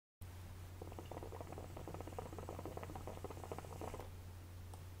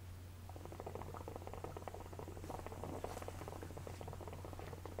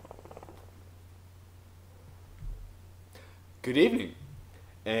Good evening,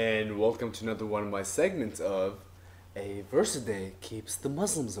 and welcome to another one of my segments of A Verse a Day Keeps the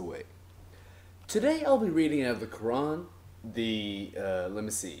Muslims Away. Today I'll be reading out of the Quran, let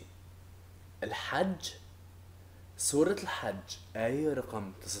me see, Al-Hajj, Surah Al-Hajj, آية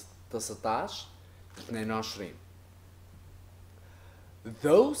رقم 19 22.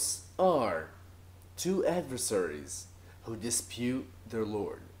 Those are two adversaries who dispute their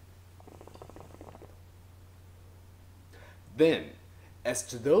Lord. Then, as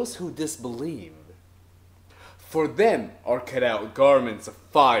to those who disbelieve, for them are cut out garments of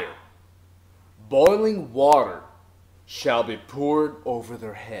fire. Boiling water shall be poured over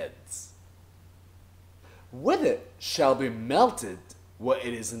their heads. With it shall be melted what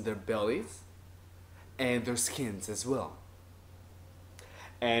it is in their bellies, and their skins as well.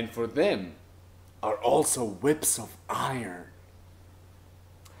 And for them are also whips of iron.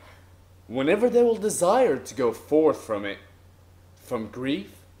 Whenever they will desire to go forth from it, from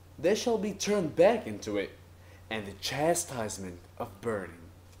grief, they shall be turned back into it, and the chastisement of burning.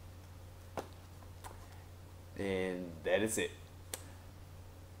 And that is it.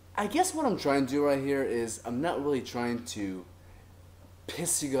 I guess what I'm trying to do right here is I'm not really trying to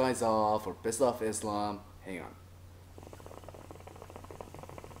piss you guys off or piss off Islam. Hang on.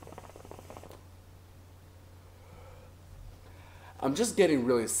 I'm just getting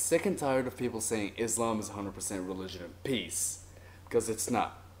really sick and tired of people saying Islam is 100% religion of peace. Because it's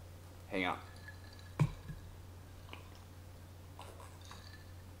not. Hang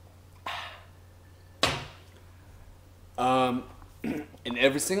on. In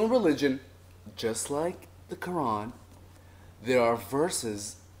every single religion, just like the Quran, there are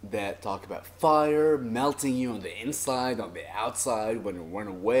verses that talk about fire melting you on the inside, on the outside. When you run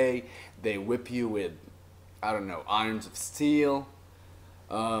away, they whip you with, I don't know, irons of steel.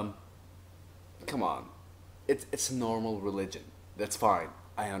 Come on. It's a normal religion. That's fine.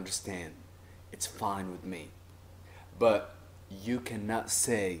 I understand. It's fine with me. But you cannot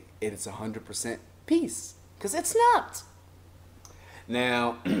say it is 100% peace. Because it's not.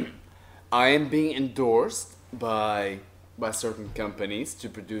 Now, I am being endorsed by certain companies to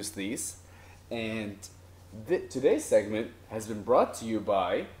produce these. And today's segment has been brought to you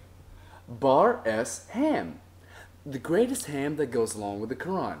by Bar S Ham. The greatest ham that goes along with the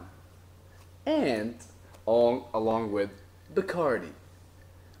Quran. And along with Bacardi,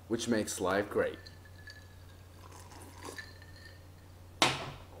 which makes life great.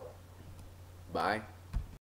 Bye.